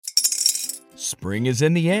Spring is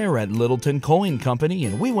in the air at Littleton Coin Company,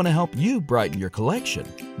 and we want to help you brighten your collection.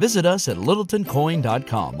 Visit us at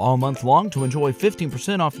littletoncoin.com all month long to enjoy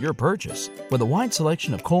 15% off your purchase. With a wide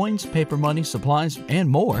selection of coins, paper money, supplies, and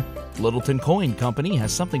more, Littleton Coin Company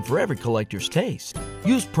has something for every collector's taste.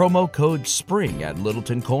 Use promo code SPRING at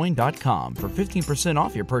littletoncoin.com for 15%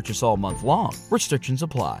 off your purchase all month long. Restrictions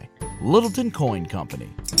apply. Littleton Coin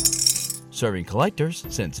Company. Serving collectors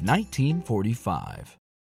since 1945.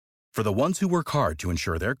 For the ones who work hard to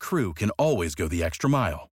ensure their crew can always go the extra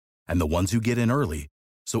mile, and the ones who get in early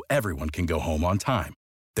so everyone can go home on time,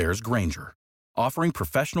 there's Grainger, offering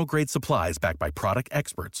professional-grade supplies backed by product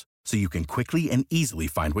experts so you can quickly and easily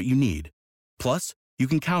find what you need. Plus, you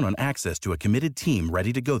can count on access to a committed team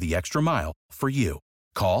ready to go the extra mile for you.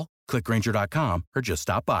 Call, click Grainger.com, or just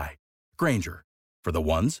stop by. Grainger, for the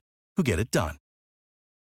ones who get it done.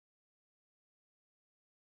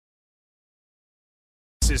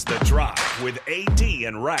 This is The Drive with AD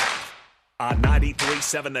and Raph on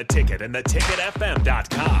 93.7 The Ticket and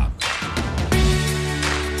theticketfm.com.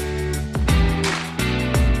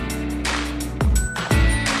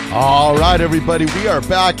 All right, everybody, we are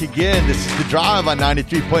back again. This is The Drive on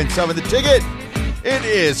 93.7 The Ticket. It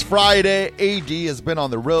is Friday. AD has been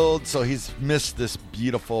on the road, so he's missed this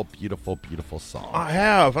beautiful, beautiful, beautiful song. I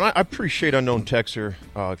have, and I appreciate Unknown Texter.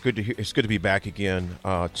 Good to hear. It's good to be back again.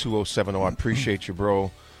 2070. I appreciate you,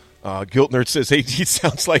 bro. Guilt Nerd says, AD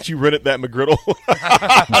sounds like you rented that McGriddle.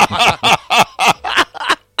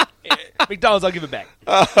 McDonald's, I'll give it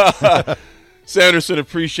back. Sanderson,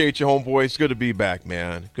 appreciate you, homeboy. It's good to be back,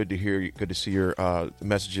 man. Good to hear you. Good to see your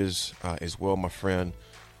messages as well, my friend.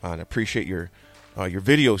 And I appreciate your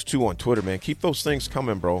videos, too, on Twitter, man. Keep those things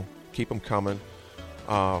coming, bro. Keep them coming.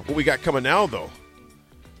 What we got coming now, though,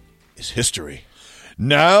 is history.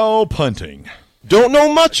 Now punting. Don't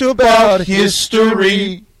know much about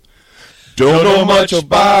history. Don't know much of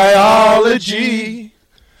biology.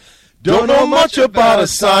 Don't know much about a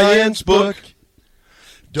science book.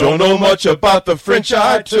 Don't know much about the French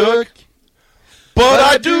I took. But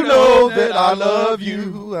I do know that I love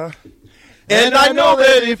you. And I know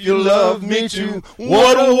that if you love me too,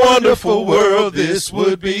 what a wonderful world this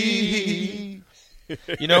would be.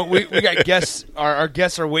 You know, we got guests. Our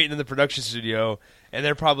guests are waiting in the production studio, and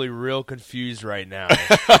they're probably real confused right now.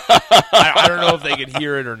 I don't know if they can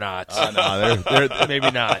hear it or not. No, they're maybe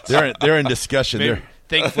not. They're in discussion. Maybe,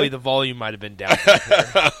 thankfully, the volume might have been down.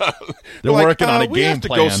 They're working on a we game have to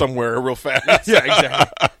plan. go somewhere real fast. Yeah,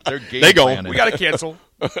 exactly. They're game They go. planning. We got to cancel.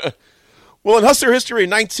 Well, in Husker history, in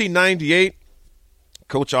 1998,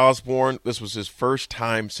 Coach Osborne, this was his first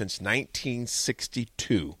time since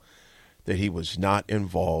 1962 that he was not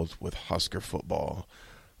involved with Husker football.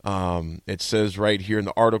 It says right here in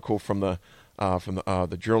the article from the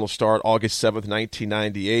Journal Star, August 7th,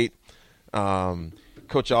 1998,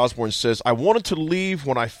 Coach Osborne says, I wanted to leave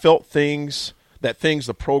when I felt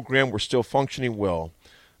the program were still functioning well.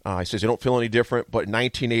 He says, I don't feel any different, but in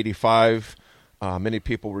 1985, many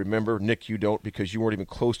people remember, Nick, you don't because you weren't even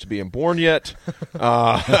close to being born yet.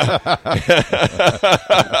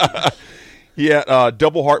 He had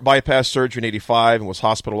double heart bypass surgery in 85 and was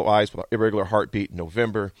hospitalized with irregular heartbeat in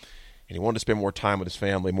November. And he wanted to spend more time with his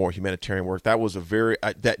family, more humanitarian work. That was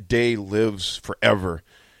that day lives forever,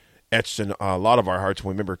 etched in a lot of our hearts. I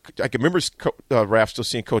can remember Raph still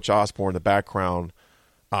seeing Coach Osborne in the background.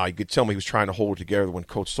 You could tell me he was trying to hold it together when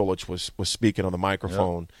Coach Solich was speaking on the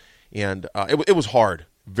microphone. Yep. And it was hard,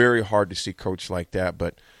 very hard to see Coach like that.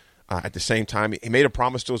 But at the same time, he made a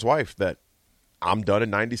promise to his wife that I'm done in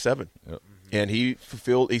 97. Yep. And he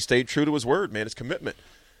stayed true to his word, man, his commitment,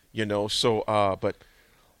 So, but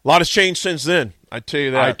a lot has changed since then. I tell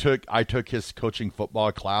you that. I took his coaching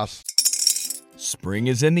football class. Spring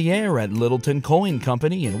is in the air at Littleton Coin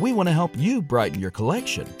Company, and we want to help you brighten your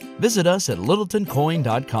collection. Visit us at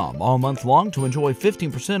littletoncoin.com all month long to enjoy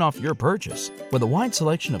 15% off your purchase. With a wide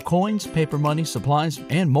selection of coins, paper money, supplies,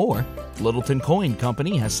 and more, Littleton Coin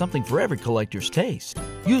Company has something for every collector's taste.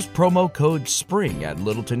 Use promo code SPRING at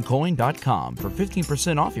littletoncoin.com for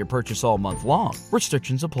 15% off your purchase all month long.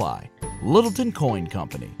 Restrictions apply. Littleton Coin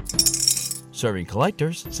Company. Serving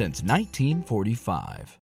collectors since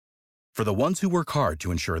 1945. For the ones who work hard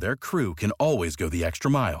to ensure their crew can always go the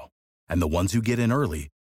extra mile, and the ones who get in early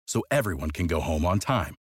so everyone can go home on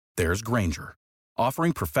time, there's Grainger,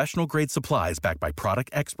 offering professional-grade supplies backed by product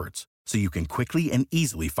experts so you can quickly and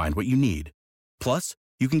easily find what you need. Plus,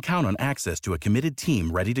 you can count on access to a committed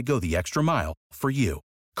team ready to go the extra mile for you.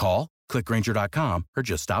 Call, click Grainger.com, or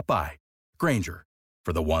just stop by. Grainger,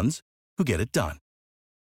 for the ones who get it done.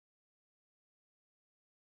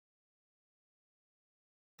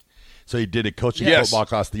 So he did a coaching football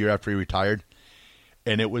class the year after he retired?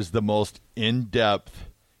 and it was the most in-depth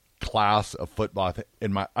class of football.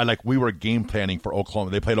 We were game planning for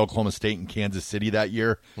Oklahoma. They played Oklahoma State in Kansas City that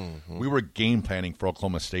year. Mm-hmm. We were game planning for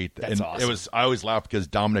Oklahoma State. That's awesome. I always laugh because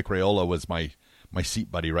Dominic Raiola was my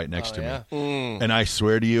seat buddy right next to me. Mm. And I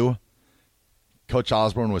swear to you, Coach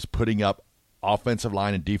Osborne was putting up offensive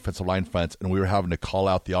line and defensive line fronts, and we were having to call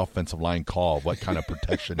out the offensive line call, what kind of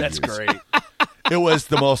protection That's he used. great. It was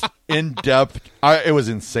the most in-depth. It was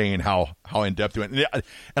insane how in-depth it went.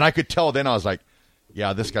 And I could tell then, I was like,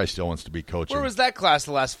 yeah, this guy still wants to be coaching. Where was that class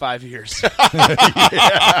the last 5 years? Dang.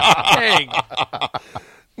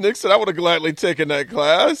 Nick said, I would have gladly taken that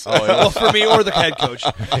class. Oh, yeah. Well, for me or the head coach.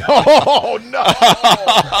 Oh, no.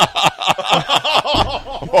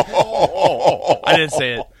 I didn't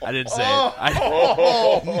say it.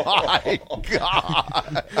 Oh, my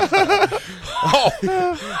God.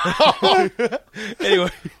 Anyway.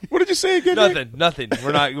 What did you say again? Nick? Nothing.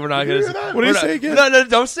 We're not going to. What did you say again? No,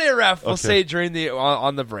 don't say it, Raph. We'll say it during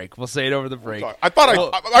on the break. We'll say it over the break. I thought I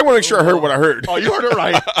want to make sure I heard what I heard. Oh, you heard it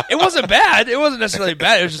right. It wasn't bad. It wasn't necessarily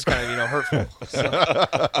bad. It was just kind of hurtful. So,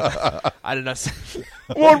 I did not say.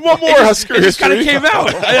 One more Husker It just kind of history. came out.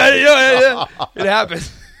 It happened.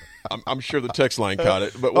 I'm sure the text line caught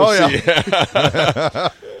it, but we'll see.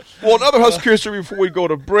 Well, another Husker history before we go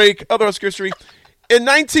to break. Other Husker history. In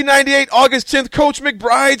 1998, August 10th, Coach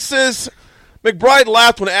McBride says, McBride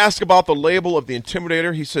laughed when asked about the label of the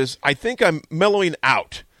Intimidator. He says, I think I'm mellowing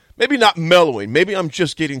out. Maybe not mellowing. Maybe I'm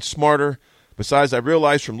just getting smarter. Besides, I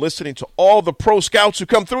realized from listening to all the pro scouts who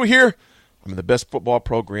come through here, I'm in the best football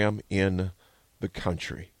program in the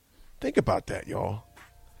country. Think about that, y'all.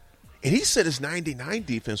 And he said his 99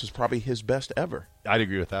 defense was probably his best ever. I'd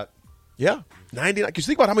agree with that. Yeah, 99. Because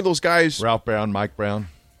think about how many of those guys. Ralph Brown, Mike Brown.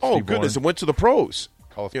 Oh, Steve goodness, Warren. and went to the pros.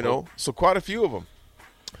 You know, so quite a few of them.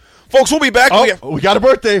 Folks, we'll be back. Oh, we got a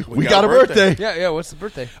birthday. We got a birthday. Yeah. What's the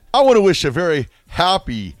birthday? I want to wish a very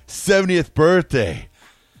happy 70th birthday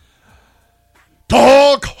to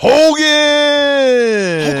Hulk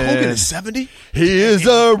Hogan. Hulk Hogan is 70? He is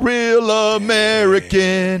a real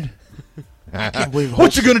American. Can't believe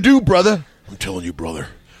What you going to do, brother, I'm telling you, brother.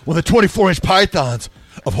 when the 24-inch pythons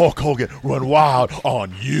of Hulk Hogan run wild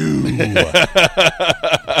on you?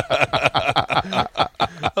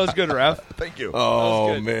 That was good, Raph. Thank you.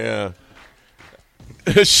 Oh, man.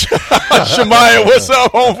 Shemaiah, what's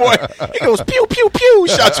up, homeboy? He goes, pew, pew, pew.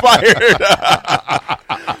 Shots fired.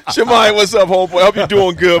 Shemaiah, what's up, homeboy? Hope you're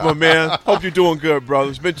doing good, my man. Hope you're doing good, brother.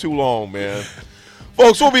 It's been too long, man.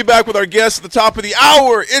 Folks, we'll be back with our guests at the top of the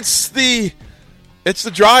hour. It's the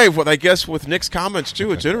drive, with Nick's comments,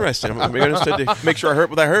 too. It's interesting. I'm interested to make sure I heard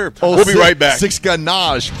what I heard. We'll be right back. Six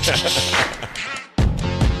Ganache.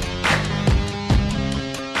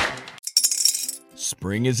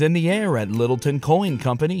 Spring is in the air at Littleton Coin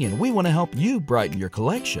Company, and we want to help you brighten your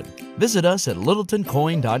collection. Visit us at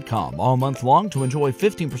littletoncoin.com all month long to enjoy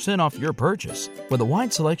 15% off your purchase. With a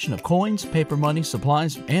wide selection of coins, paper money,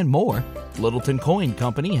 supplies, and more, Littleton Coin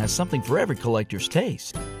Company has something for every collector's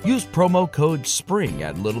taste. Use promo code SPRING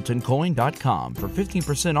at littletoncoin.com for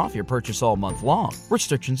 15% off your purchase all month long.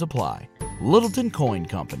 Restrictions apply. Littleton Coin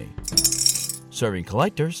Company. Serving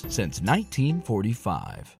collectors since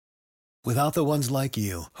 1945. Without the ones like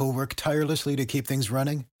you, who work tirelessly to keep things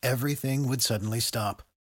running, everything would suddenly stop.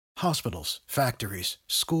 Hospitals, factories,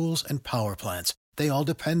 schools, and power plants, they all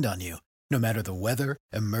depend on you. No matter the weather,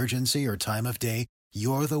 emergency, or time of day,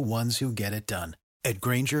 you're the ones who get it done. At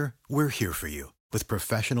Grainger, we're here for you with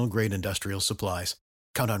professional-grade industrial supplies.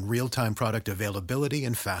 Count on real-time product availability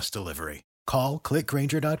and fast delivery. Call, click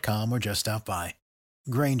Grainger.com, or just stop by.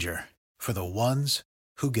 Grainger, for the ones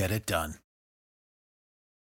who get it done.